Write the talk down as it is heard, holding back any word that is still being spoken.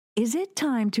Is it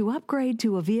time to upgrade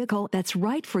to a vehicle that's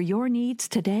right for your needs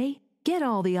today? Get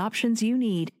all the options you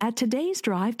need at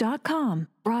todaysdrive.com.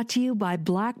 Brought to you by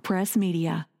Black Press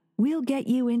Media. We'll get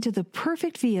you into the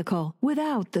perfect vehicle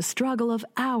without the struggle of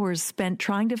hours spent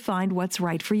trying to find what's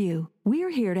right for you.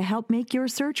 We're here to help make your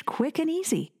search quick and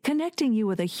easy, connecting you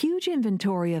with a huge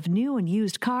inventory of new and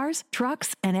used cars,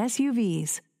 trucks, and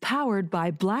SUVs. Powered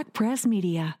by Black Press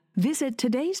Media. Visit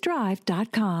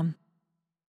todaysdrive.com.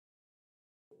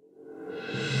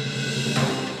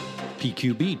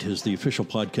 PQ Beat is the official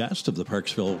podcast of the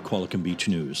Parksville-Qualicum Beach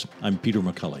News. I'm Peter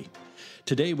McCulley.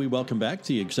 Today we welcome back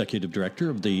the Executive Director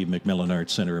of the Macmillan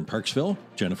Arts Centre in Parksville,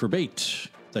 Jennifer Bate.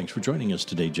 Thanks for joining us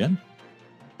today, Jen.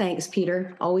 Thanks,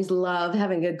 Peter. Always love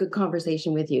having a good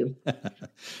conversation with you.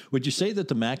 Would you say that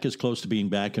the MAC is close to being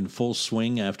back in full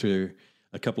swing after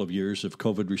a couple of years of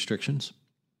COVID restrictions?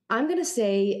 I'm going to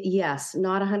say yes,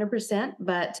 not 100%,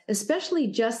 but especially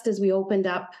just as we opened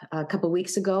up a couple of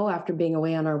weeks ago after being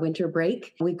away on our winter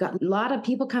break, we've got a lot of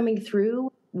people coming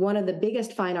through. One of the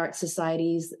biggest fine arts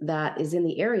societies that is in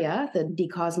the area, the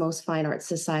DeCosmos Fine Arts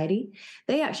Society,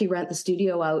 they actually rent the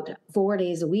studio out 4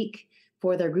 days a week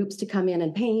for their groups to come in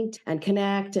and paint and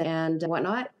connect and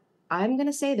whatnot. I'm going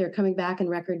to say they're coming back in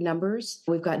record numbers.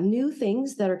 We've got new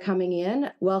things that are coming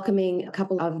in, welcoming a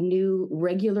couple of new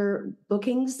regular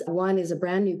bookings. One is a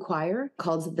brand new choir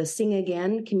called the Sing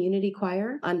Again Community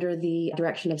Choir under the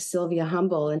direction of Sylvia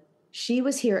Humble. And she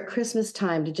was here at Christmas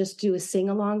time to just do a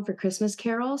sing-along for Christmas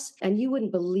carols. And you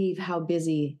wouldn't believe how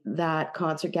busy that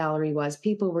concert gallery was.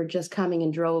 People were just coming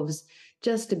in droves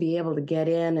just to be able to get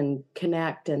in and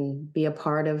connect and be a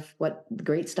part of what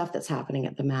great stuff that's happening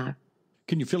at the MAC.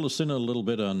 Can you fill us in a little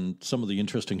bit on some of the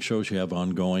interesting shows you have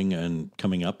ongoing and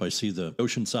coming up? I see the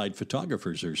Oceanside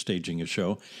Photographers are staging a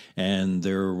show, and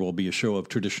there will be a show of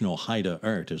traditional Haida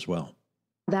art as well.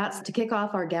 That's to kick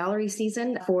off our gallery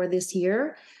season for this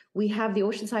year. We have the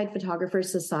Oceanside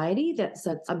Photographers Society. That's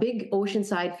a big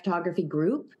Oceanside photography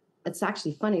group. It's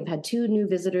actually funny. I've had 2 new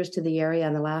visitors to the area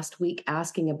in the last week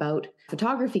asking about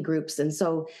photography groups. And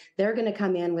so they're going to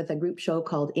come in with a group show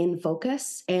called In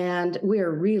Focus. And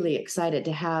we're really excited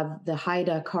to have the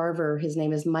Haida carver. His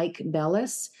name is Mike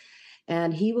Bellis.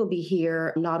 And he will be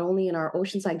here not only in our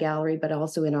Oceanside gallery, but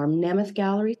also in our Nemeth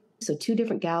gallery. So 2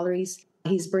 different galleries.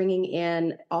 He's bringing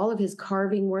in all of his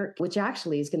carving work, which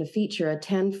actually is going to feature a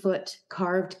 10-foot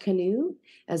carved canoe,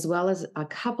 as well as a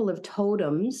couple of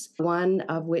totems, one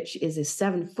of which is a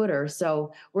 7-footer.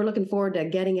 So we're looking forward to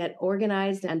getting it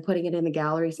organized and putting it in the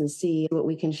galleries and see what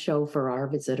we can show for our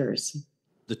visitors.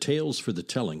 The Tales for the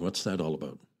Telling, what's that all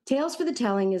about? Tales for the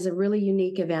Telling is a really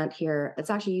unique event here. It's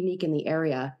actually unique in the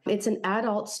area. It's an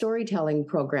adult storytelling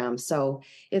program. So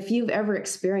if you've ever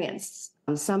experienced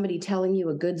somebody telling you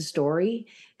a good story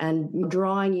and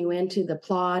drawing you into the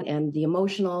plot and the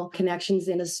emotional connections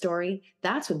in a story,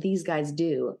 that's what these guys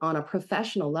do on a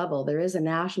professional level. There is a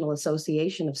National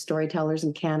Association of Storytellers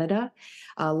in Canada.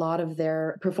 A lot of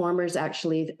their performers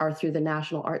actually are through the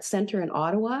National Arts Centre in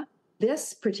Ottawa.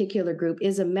 This particular group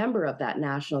is a member of that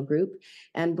national group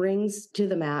and brings to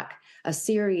the MAC a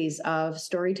series of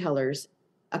storytellers.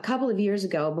 A couple of years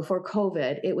ago, before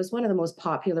COVID, it was one of the most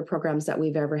popular programs that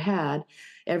we've ever had.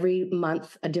 Every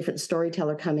month, a different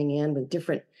storyteller coming in with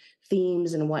different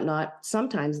themes and whatnot.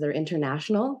 Sometimes they're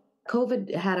international.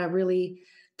 COVID had a really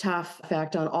tough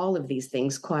effect on all of these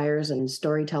things, choirs and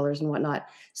storytellers and whatnot.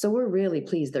 So we're really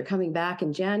pleased. They're coming back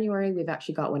in January. We've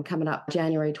actually got one coming up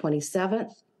January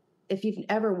 27th. If you've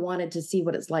ever wanted to see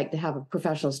what it's like to have a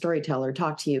professional storyteller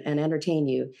talk to you and entertain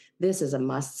you, this is a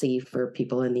must-see for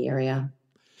people in the area.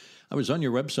 I was on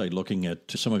your website looking at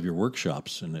some of your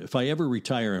workshops, and if I ever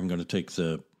retire, I'm going to take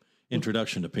the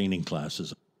introduction to painting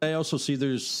classes. I also see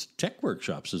there's tech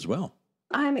workshops as well.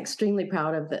 I'm extremely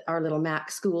proud of our little MAC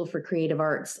School for Creative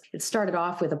Arts. It started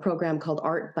off with a program called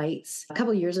Art Bites a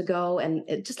couple of years ago, and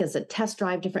it just has a test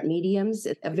drive different mediums.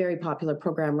 It's a very popular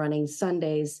program running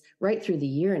Sundays right through the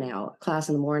year now, class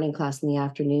in the morning, class in the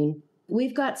afternoon.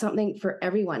 We've got something for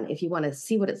everyone. If you want to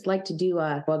see what it's like to do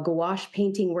a gouache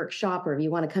painting workshop, or if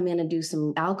you want to come in and do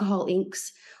some alcohol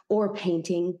inks or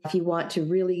painting, if you want to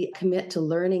really commit to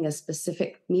learning a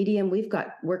specific medium, we've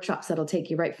got workshops that'll take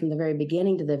you right from the very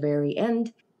beginning to the very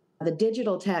end. The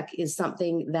digital tech is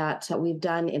something that we've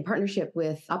done in partnership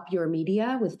with Up Your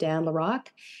Media with Dan LaRock.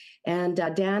 And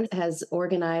Dan has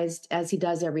organized, as he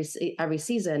does every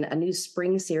season, a new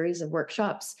spring series of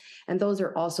workshops. And those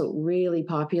are also really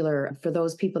popular for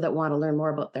those people that want to learn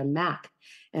more about their Mac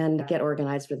and get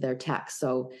organized with their tech.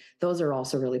 So those are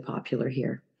also really popular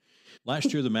here.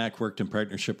 Last year, the MAC worked in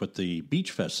partnership with the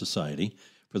Beach Fest Society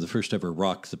for the first ever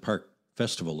Rock the Park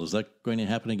Festival. Is that going to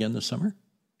happen again this summer?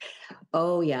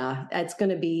 Oh yeah, it's going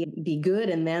to be good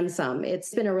and then some.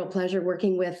 It's been a real pleasure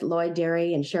working with Lloyd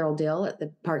Derry and Cheryl Dill at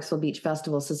the Parksville Beach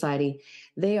Festival Society.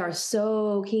 They are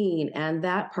so keen, and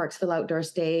that Parksville Outdoor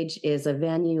Stage is a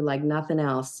venue like nothing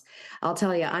else. I'll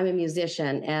tell you, I'm a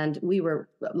musician, and we were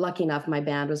lucky enough, my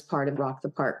band was part of Rock the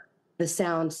Park. The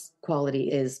sound quality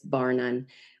is bar none.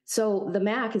 So the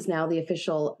MAC is now the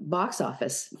official box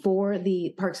office for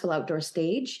the Parksville Outdoor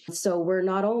Stage. So we're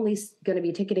not only going to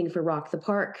be ticketing for Rock the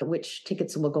Park, which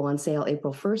tickets will go on sale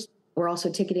April 1st. We're also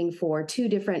ticketing for two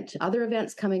different other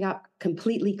events coming up.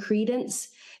 Completely Credence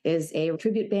is a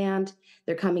tribute band.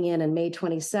 They're coming in on May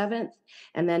 27th.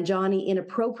 And then Johnny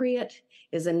Inappropriate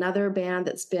is another band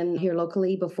that's been here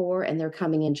locally before, and they're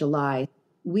coming in July.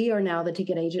 We are now the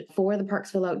ticket agent for the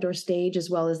Parksville Outdoor Stage, as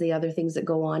well as the other things that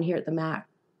go on here at the MAC.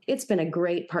 It's been a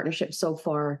great partnership so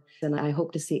far, and I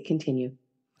hope to see it continue.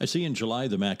 I see in July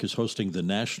the MAC is hosting the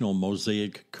National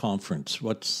Mosaic Conference.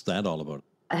 What's that all about?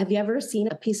 Have you ever seen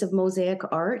a piece of mosaic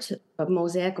art? A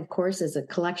mosaic, of course, is a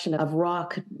collection of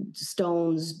rock,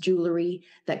 stones, jewelry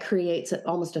that creates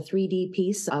almost a 3D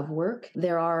piece of work.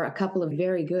 There are a couple of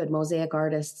very good mosaic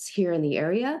artists here in the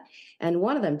area, and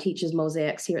one of them teaches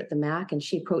mosaics here at the MAC, and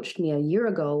she approached me a year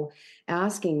ago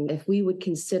asking if we would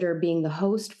consider being the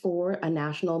host for a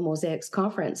national mosaics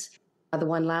conference. The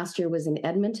one last year was in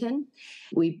Edmonton.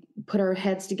 We put our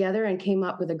heads together and came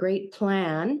up with a great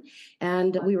plan,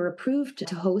 and we were approved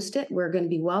to host it. We're going to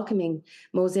be welcoming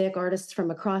mosaic artists from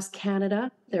across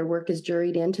Canada. Their work is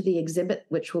juried into the exhibit,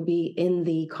 which will be in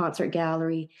the concert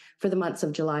gallery for the months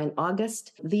of July and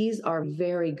August. These are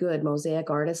very good mosaic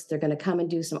artists. They're going to come and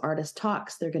do some artist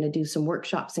talks. They're going to do some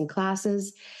workshops and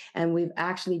classes. And we've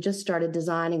actually just started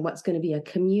designing what's going to be a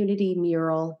community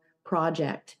mural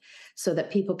project, so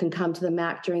that people can come to the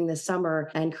MAC during the summer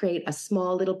and create a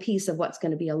small little piece of what's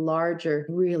going to be a larger,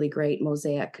 really great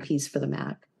mosaic piece for the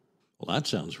MAC. Well, that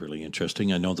sounds really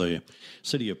interesting. I know the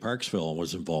city of Parksville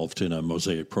was involved in a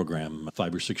mosaic program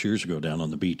 5 or 6 years ago down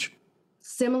on the beach.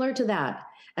 Similar to that.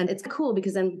 And it's cool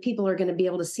because then people are going to be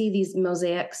able to see these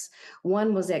mosaics.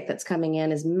 One mosaic that's coming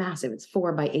in is massive. It's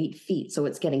 4 by 8 feet. So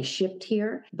it's getting shipped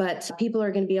here. But people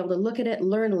are going to be able to look at it,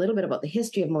 learn a little bit about the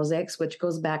history of mosaics, which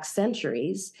goes back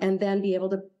centuries, and then be able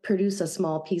to produce a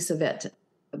small piece of it.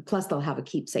 Plus, they'll have a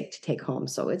keepsake to take home.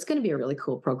 So it's going to be a really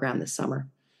cool program this summer.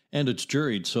 And it's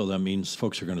juried, so that means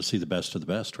folks are going to see the best of the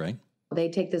best, right? They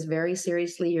take this very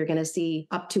seriously. You're going to see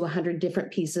up to 100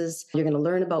 different pieces. You're going to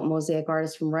learn about mosaic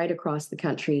artists from right across the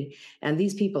country. And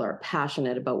these people are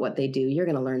passionate about what they do. You're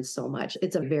going to learn so much.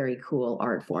 It's a very cool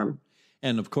art form.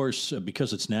 And of course,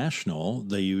 because it's national,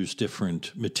 they use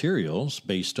different materials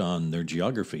based on their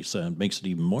geography. So it makes it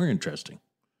even more interesting.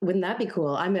 Wouldn't that be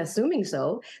cool? I'm assuming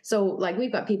so. So like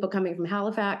we've got people coming from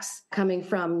Halifax, coming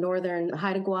from northern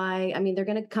Haida Gwaii. I mean, they're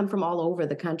going to come from all over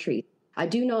the country. I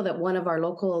do know that one of our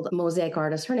local mosaic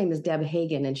artists, her name is Deb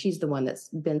Hagen, and she's the one that's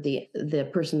been the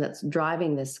person that's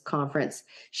driving this conference.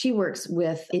 She works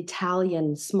with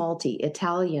Italian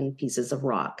pieces of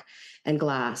rock and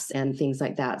glass and things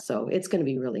like that. So it's going to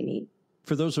be really neat.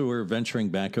 For those who are venturing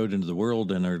back out into the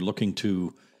world and are looking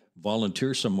to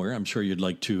volunteer somewhere, I'm sure you'd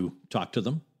like to talk to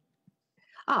them.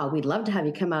 Oh, we'd love to have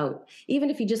you come out. Even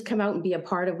if you just come out and be a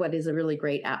part of what is a really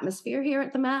great atmosphere here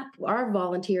at the MAC. Our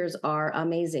volunteers are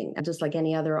amazing. Just like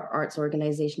any other arts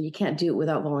organization, you can't do it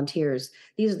without volunteers.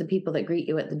 These are the people that greet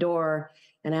you at the door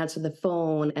and answer the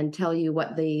phone and tell you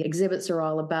what the exhibits are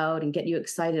all about and get you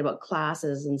excited about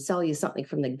classes and sell you something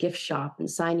from the gift shop and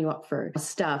sign you up for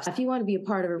stuff. If you want to be a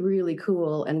part of a really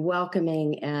cool and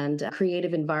welcoming and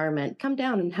creative environment, come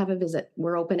down and have a visit.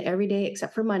 We're open every day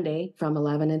except for Monday from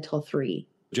 11 until 3.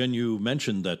 Jen, you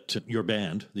mentioned that your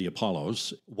band, the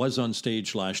Apollos, was on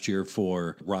stage last year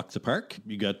for Rock the Park.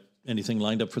 You got anything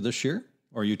lined up for this year?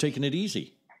 Or are you taking it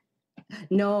easy?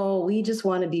 No, we just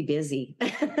want to be busy.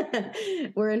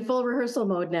 We're in full rehearsal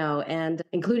mode now, and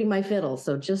including my fiddle.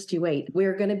 So just you wait.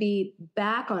 We're going to be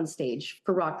back on stage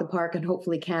for Rock the Park and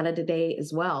hopefully Canada Day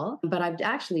as well. But I've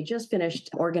actually just finished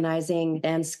organizing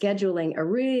and scheduling a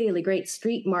really great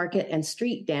street market and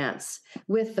street dance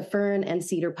with the Fern and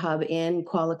Cedar Pub in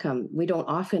Qualicum. We don't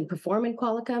often perform in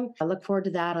Qualicum. I look forward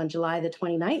to that on July the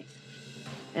 29th.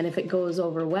 And if it goes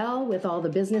over well with all the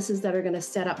businesses that are going to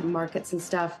set up markets and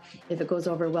stuff, if it goes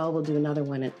over well, we'll do another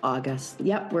one in August.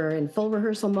 Yep, we're in full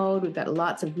rehearsal mode. We've got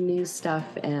lots of new stuff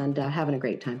and having a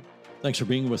great time. Thanks for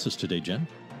being with us today, Jen.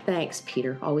 Thanks,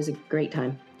 Peter. Always a great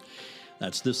time.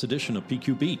 That's this edition of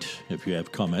PQ Beat. If you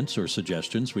have comments or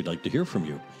suggestions, we'd like to hear from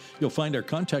you. You'll find our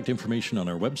contact information on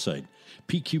our website,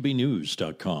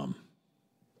 pqbnews.com.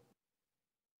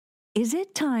 Is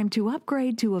it time to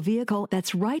upgrade to a vehicle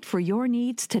that's right for your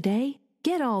needs today?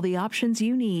 Get all the options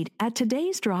you need at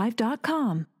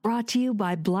todaysdrive.com. Brought to you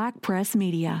by Black Press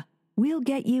Media. We'll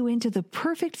get you into the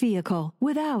perfect vehicle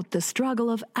without the struggle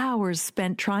of hours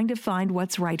spent trying to find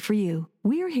what's right for you.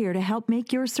 We're here to help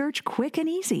make your search quick and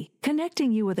easy,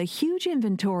 connecting you with a huge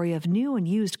inventory of new and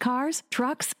used cars,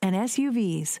 trucks, and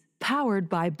SUVs. Powered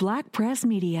by Black Press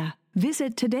Media.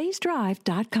 Visit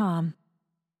todaysdrive.com.